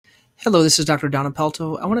Hello, this is Dr. Donna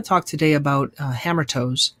Pelto. I want to talk today about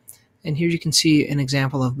hammertoes. And here you can see an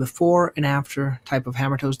example of before and after type of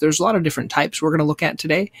hammertoes. There's a lot of different types we're going to look at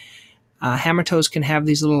today. Hammertoes can have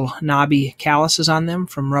these little knobby calluses on them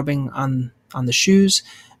from rubbing on the shoes.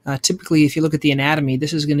 Typically, if you look at the anatomy,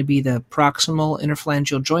 this is going to be the proximal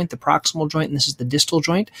interphalangeal joint, the proximal joint, and this is the distal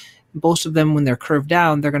joint. Most of them, when they're curved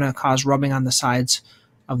down, they're going to cause rubbing on the sides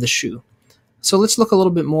of the shoe. So let's look a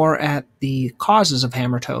little bit more at the causes of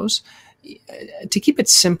hammertoes. To keep it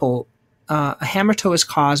simple, a hammertoe is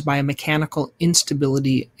caused by a mechanical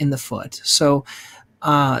instability in the foot. So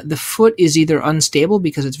the foot is either unstable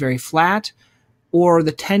because it's very flat, or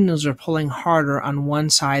the tendons are pulling harder on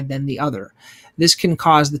one side than the other. This can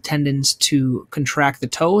cause the tendons to contract the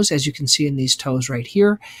toes, as you can see in these toes right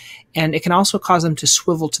here, and it can also cause them to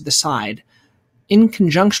swivel to the side. In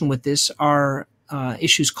conjunction with this are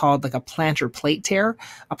issues called like a plantar plate tear.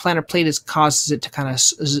 A plantar plate causes it to kind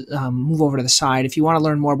of move over to the side. If you want to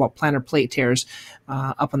learn more about plantar plate tears,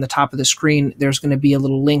 up on the top of the screen, there's going to be a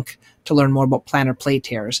little link to learn more about plantar plate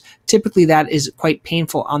tears. Typically, that is quite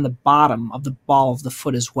painful on the bottom of the ball of the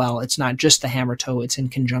foot as well. It's not just the hammer toe, it's in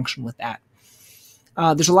conjunction with that.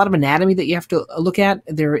 There's a lot of anatomy that you have to look at.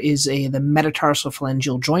 There is the metatarsal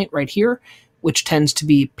phalangeal joint right here, which tends to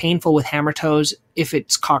be painful with hammer toes if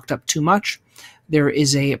it's cocked up too much. There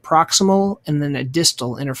is a proximal and then a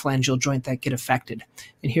distal interphalangeal joint that get affected.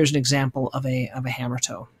 And here's an example of a hammer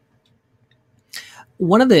toe.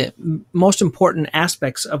 One of the most important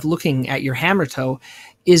aspects of looking at your hammer toe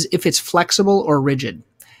is if it's flexible or rigid.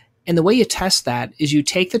 And the way you test that is you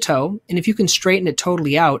take the toe, and if you can straighten it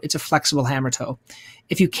totally out, it's a flexible hammer toe.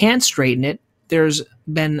 If you can't straighten it, there's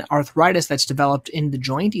been arthritis that's developed in the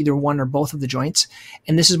joint, either one or both of the joints,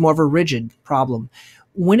 and this is more of a rigid problem.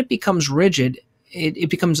 When it becomes rigid, it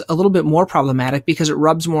becomes a little bit more problematic because it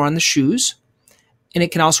rubs more on the shoes, and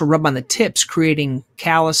it can also rub on the tips, creating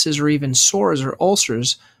calluses or even sores or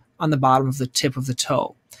ulcers on the bottom of the tip of the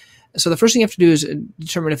toe. So the first thing you have to do is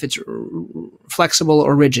determine if it's flexible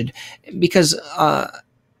or rigid, because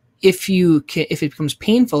if it becomes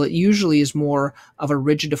painful, it usually is more of a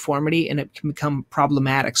rigid deformity and it can become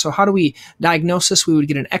problematic. So how do we diagnose this? We would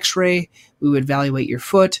get an x-ray, we would evaluate your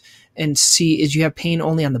foot and see, is you have pain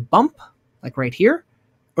only on the bump, like right here,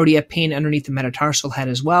 or do you have pain underneath the metatarsal head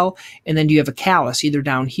as well? And then do you have a callus either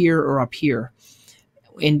down here or up here?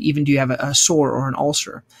 And even do you have a sore or an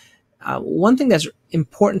ulcer? One thing that's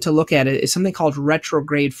important to look at is something called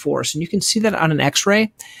retrograde force. And you can see that on an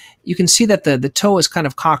x-ray. You can see that the toe is kind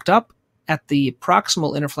of cocked up at the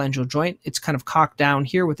proximal interphalangeal joint. It's kind of cocked down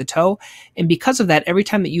here with the toe. And because of that, every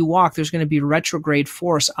time that you walk, there's going to be retrograde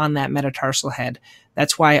force on that metatarsal head.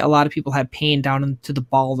 That's why a lot of people have pain down into the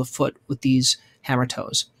ball of the foot with these hammer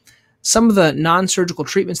toes. Some of the non-surgical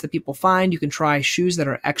treatments that people find, you can try shoes that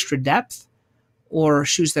are extra depth or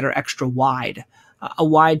shoes that are extra wide. A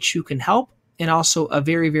wide shoe can help, and also a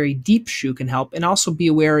very, very deep shoe can help. And also be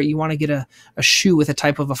aware you want to get a shoe with a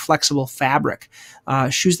type of a flexible fabric.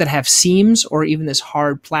 Shoes that have seams or even this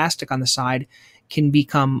hard plastic on the side can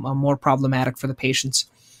become more problematic for the patients.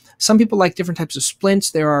 Some people like different types of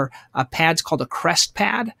splints. There are pads called a crest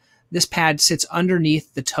pad. This pad sits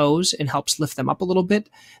underneath the toes and helps lift them up a little bit.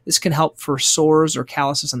 This can help for sores or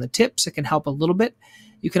calluses on the tips. It can help a little bit.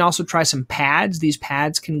 You can also try some pads. These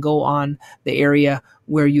pads can go on the area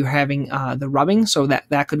where you're having the rubbing. So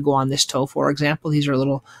that could go on this toe, for example. These are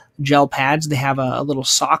little gel pads. They have a little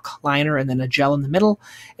sock liner and then a gel in the middle.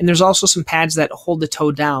 And there's also some pads that hold the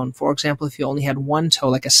toe down. For example, if you only had one toe,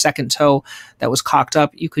 like a second toe that was cocked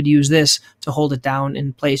up, you could use this to hold it down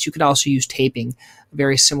in place. You could also use taping,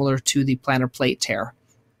 very similar to the plantar plate tear.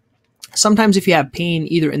 Sometimes if you have pain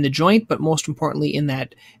either in the joint, but most importantly in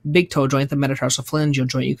that big toe joint, the metatarsal phalangeal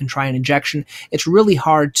joint, you can try an injection. It's really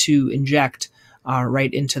hard to inject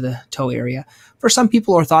right into the toe area. For some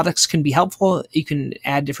people, orthotics can be helpful. You can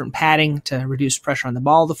add different padding to reduce pressure on the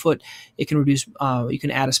ball of the foot. It can reduce. You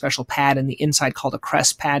can add a special pad in the inside called a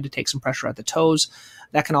crest pad to take some pressure at the toes.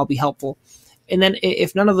 That can all be helpful. And then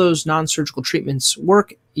if none of those non-surgical treatments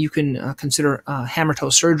work, you can consider hammer toe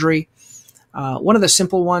surgery. One of the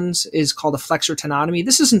simple ones is called a flexor tenotomy.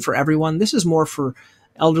 This isn't for everyone. This is more for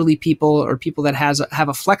elderly people or people that have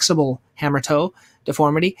a flexible hammer toe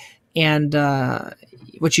deformity. And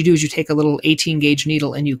what you do is you take a little 18 gauge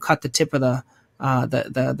needle and you cut the tip of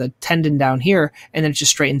the tendon down here, and then it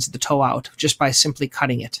just straightens the toe out just by simply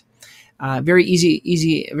cutting it. Very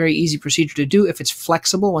easy procedure to do if it's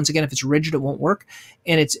flexible. Once again, if it's rigid, it won't work.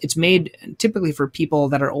 And it's made typically for people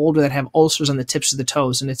that are older that have ulcers on the tips of the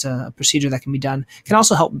toes, and it's a procedure that can be done. It can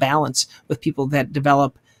also help balance with people that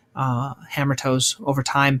develop hammertoes over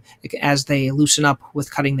time as they loosen up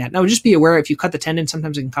with cutting that. Now, just be aware if you cut the tendon,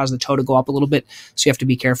 sometimes it can cause the toe to go up a little bit, so you have to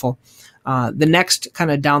be careful. The next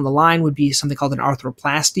kind of down the line would be something called an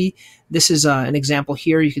arthroplasty. This is an example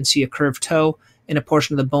here. You can see a curved toe and a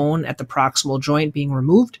portion of the bone at the proximal joint being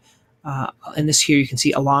removed. And this here you can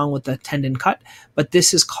see along with the tendon cut, but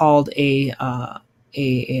this is called a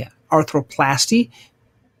arthroplasty,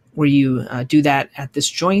 where you do that at this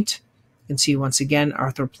joint. You can see once again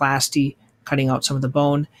arthroplasty, cutting out some of the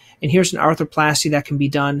bone. And here's an arthroplasty that can be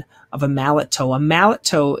done of a mallet toe. A mallet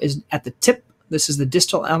toe is at the tip. This is the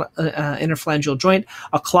distal interphalangeal joint.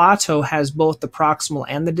 A claw toe has both the proximal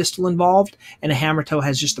and the distal involved, and a hammer toe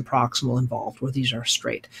has just the proximal involved, where these are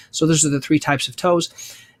straight. So those are the three types of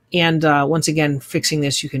toes. And once again, fixing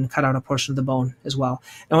this, you can cut out a portion of the bone as well.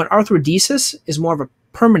 Now, an arthrodesis is more of a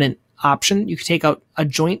permanent option. You can take out a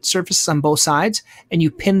joint surface on both sides and you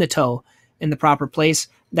pin the toe in the proper place.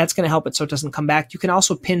 That's going to help it so it doesn't come back. You can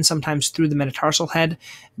also pin sometimes through the metatarsal head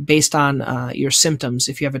based on your symptoms.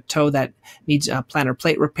 If you have a toe that needs plantar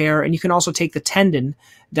plate repair, and you can also take the tendon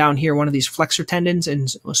down here, one of these flexor tendons, and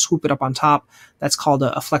swoop it up on top. That's called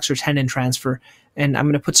a flexor tendon transfer. And I'm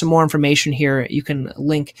going to put some more information here. You can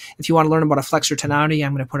link, if you want to learn about a flexor tendinotomy,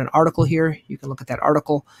 I'm going to put an article here. You can look at that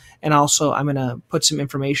article. And also I'm going to put some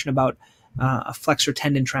information about a flexor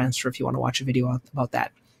tendon transfer if you want to watch a video about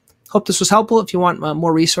that. Hope this was helpful. If you want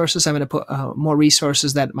more resources, I'm going to put more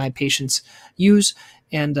resources that my patients use.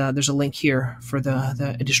 And there's a link here for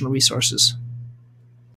the additional resources.